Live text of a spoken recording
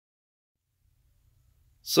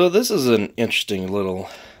So this is an interesting little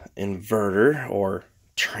inverter or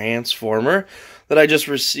transformer that I just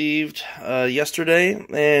received yesterday,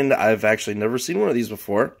 and I've actually never seen one of these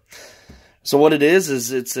before. So what it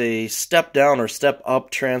is it's a step down or step up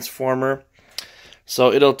transformer.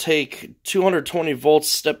 So it'll take 220 volts,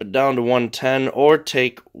 step it down to 110, or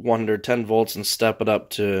take 110 volts and step it up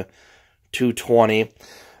to 220.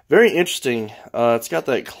 Very interesting. It's got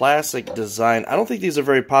that classic design. I don't think these are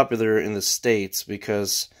very popular in the States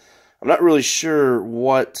because I'm not really sure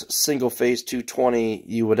what single-phase 220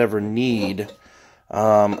 you would ever need.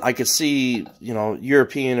 I could see,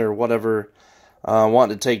 European or whatever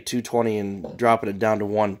wanting to take 220 and dropping it down to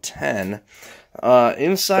 110.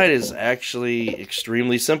 Inside is actually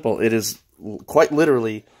extremely simple. It is quite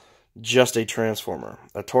literally just a transformer,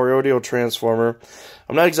 a Powerjack transformer.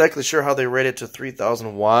 I'm not exactly sure how they rate it to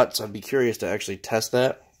 3,000 watts. I'd be curious to actually test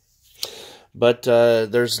that. But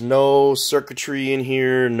there's no circuitry in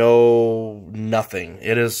here, nothing.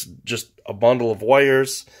 It is just a bundle of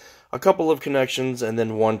wires, a couple of connections, and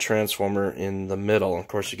then one transformer in the middle. Of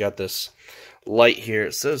course, you got this light here.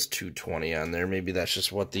 It says 220 on there. Maybe that's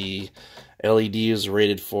just what the LED is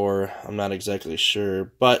rated for. I'm not exactly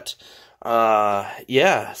sure. But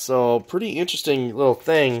yeah, so pretty interesting little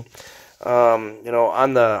thing. On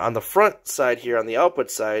the front side here, on the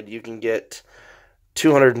output side, you can get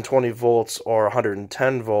 220 volts or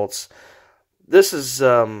 110 volts. This is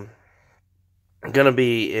going to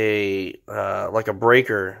be like a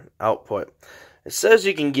breaker output. It says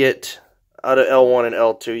you can get out of L1 and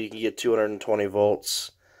L2, you can get 220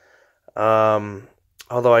 volts. Although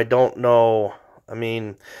I don't know. I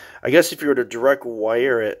mean, I guess if you were to direct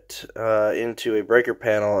wire it into a breaker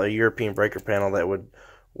panel, a European breaker panel, that would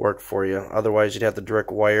work for you. Otherwise, you'd have to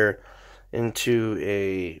direct wire into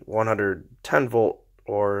a 110 volt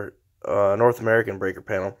or North American breaker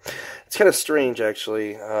panel. It's kind of strange,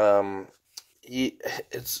 actually.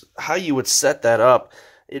 It's how you would set that up.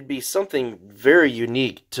 It'd be something very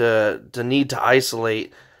unique to need to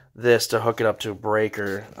isolate this to hook it up to a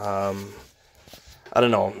breaker. I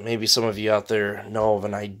don't know, maybe some of you out there know of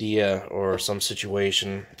an idea or some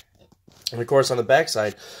situation. And of course, on the back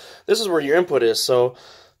side, this is where your input is. So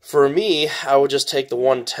for me, I would just take the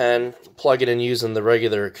 110, plug it in using the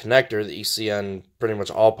regular connector that you see on pretty much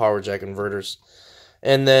all Powerjack inverters.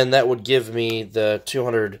 And then that would give me the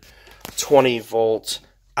 220 volt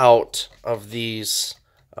out of these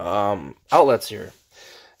outlets here.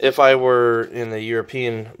 If I were in the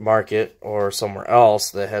European market or somewhere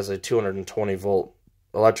else that has a 220 volt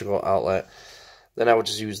electrical outlet, then I would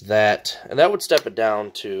just use that, and that would step it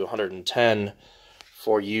down to 110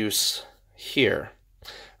 for use here.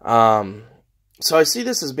 So I see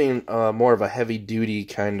this as being more of a heavy-duty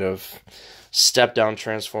kind of step-down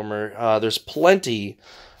transformer. There's plenty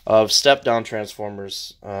of step-down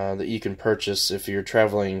transformers that you can purchase if you're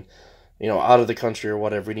traveling, out of the country or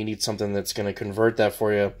whatever, and you need something that's going to convert that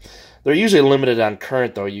for you. They're usually limited on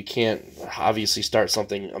current, though. You can't obviously start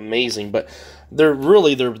something amazing, but they're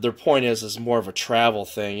really, their point is more of a travel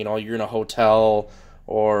thing. You're in a hotel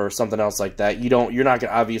or something else like that. You're not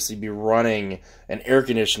going to obviously be running an air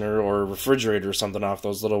conditioner or a refrigerator or something off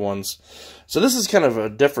those little ones. So this is kind of a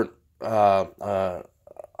different a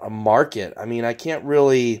market. I mean, I can't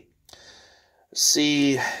really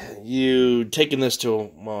see you taking this to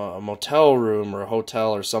a motel room or a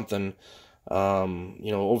hotel or something,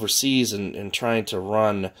 overseas and trying to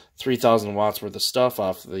run 3,000 watts worth of stuff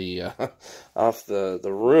off the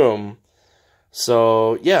room.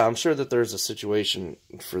 So yeah, I'm sure that there's a situation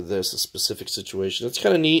for this, a specific situation. It's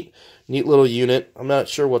kind of neat little unit. I'm not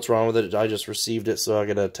sure what's wrong with it. I just received it, so I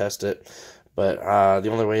gotta test it. But the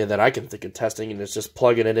only way that I can think of testing it is just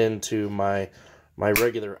plugging it into my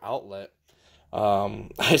regular outlet.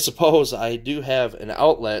 I suppose I do have an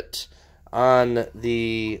outlet on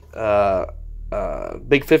the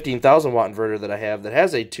big 15,000 watt inverter that I have that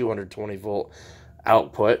has a 220 volt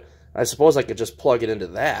output. I suppose I could just plug it into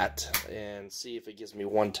that and see if it gives me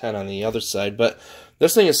 110 on the other side. But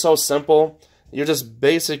this thing is so simple. You're just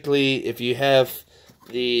basically, if you have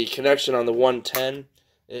the connection on the 110,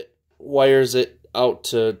 it wires it out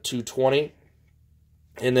to 220.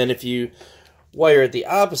 And then if you wire it the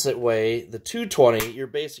opposite way, the 220, you're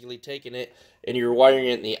basically taking it and you're wiring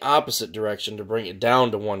it in the opposite direction to bring it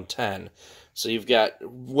down to 110. So you've got,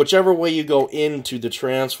 whichever way you go into the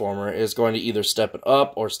transformer is going to either step it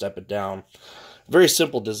up or step it down. Very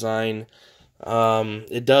simple design.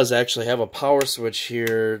 It does actually have a power switch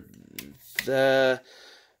here. The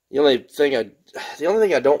only thing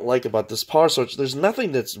I don't like about this power switch, there's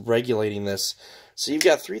nothing that's regulating this. So you've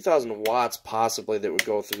got 3,000 watts possibly that would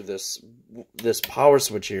go through this power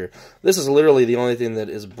switch here. This is literally the only thing that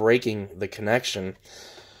is breaking the connection.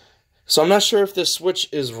 So I'm not sure if this switch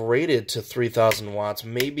is rated to 3,000 watts.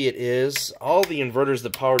 Maybe it is. All the inverters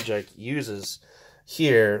that Powerjack uses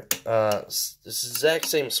here, this exact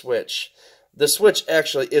same switch, the switch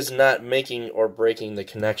actually is not making or breaking the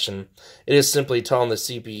connection. It is simply telling the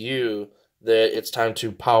CPU that it's time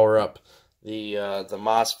to power up the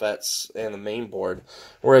MOSFETs and the main board,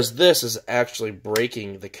 whereas this is actually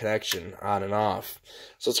breaking the connection on and off.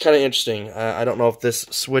 So it's kind of interesting. I don't know if this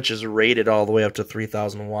switch is rated all the way up to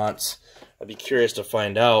 3,000 watts. I'd be curious to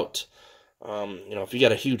find out. You know, if you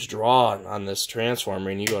got a huge draw on this transformer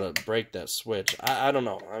and you go to break that switch, I don't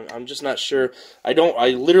know. I'm just not sure. I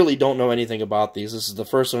literally don't know anything about these. This is the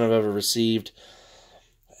first one I've ever received,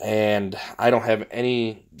 and I don't have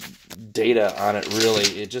any data on it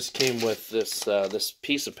really. It just came with this this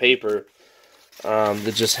piece of paper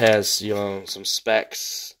that just has, you know, some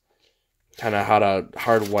specs, kind of how to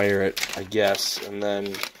hardwire it, I guess, and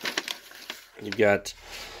then you've got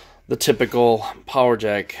the typical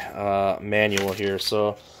Powerjack manual here.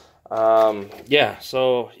 So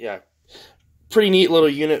yeah, pretty neat little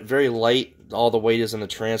unit, very light. All the weight is in the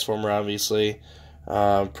transformer, obviously.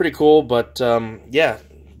 Pretty cool, but yeah,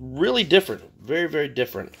 really different, very, very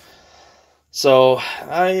different. So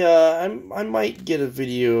I might get a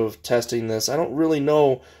video of testing this. I don't really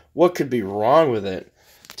know what could be wrong with it,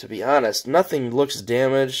 to be honest. Nothing looks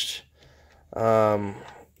damaged.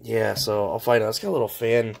 Yeah, so I'll find out. It's got a little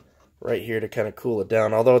fan right here to kind of cool it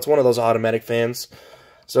down, although it's one of those automatic fans,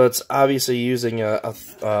 so it's obviously using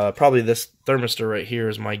probably this thermistor right here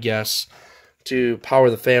is my guess to power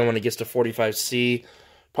the fan when it gets to 45C.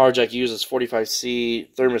 Powerjack uses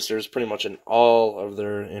 45C thermistors pretty much in all of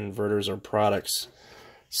their inverters or products,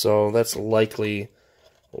 so that's likely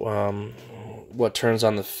what turns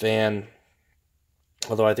on the fan,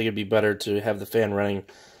 although I think it'd be better to have the fan running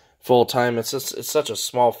full time. It's such a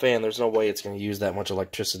small fan, there's no way it's going to use that much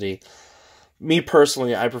electricity. Me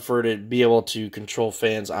personally, I prefer to be able to control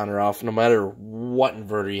fans on or off no matter what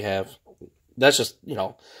inverter you have. That's just, you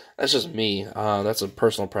know, that's just me. That's a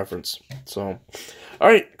personal preference. So, all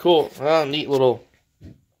right, cool. Neat little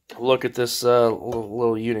look at this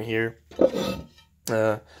little unit here.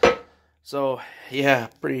 So yeah,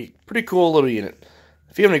 pretty cool little unit.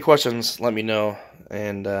 If you have any questions, let me know,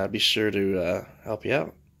 and be sure to help you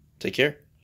out. Take care.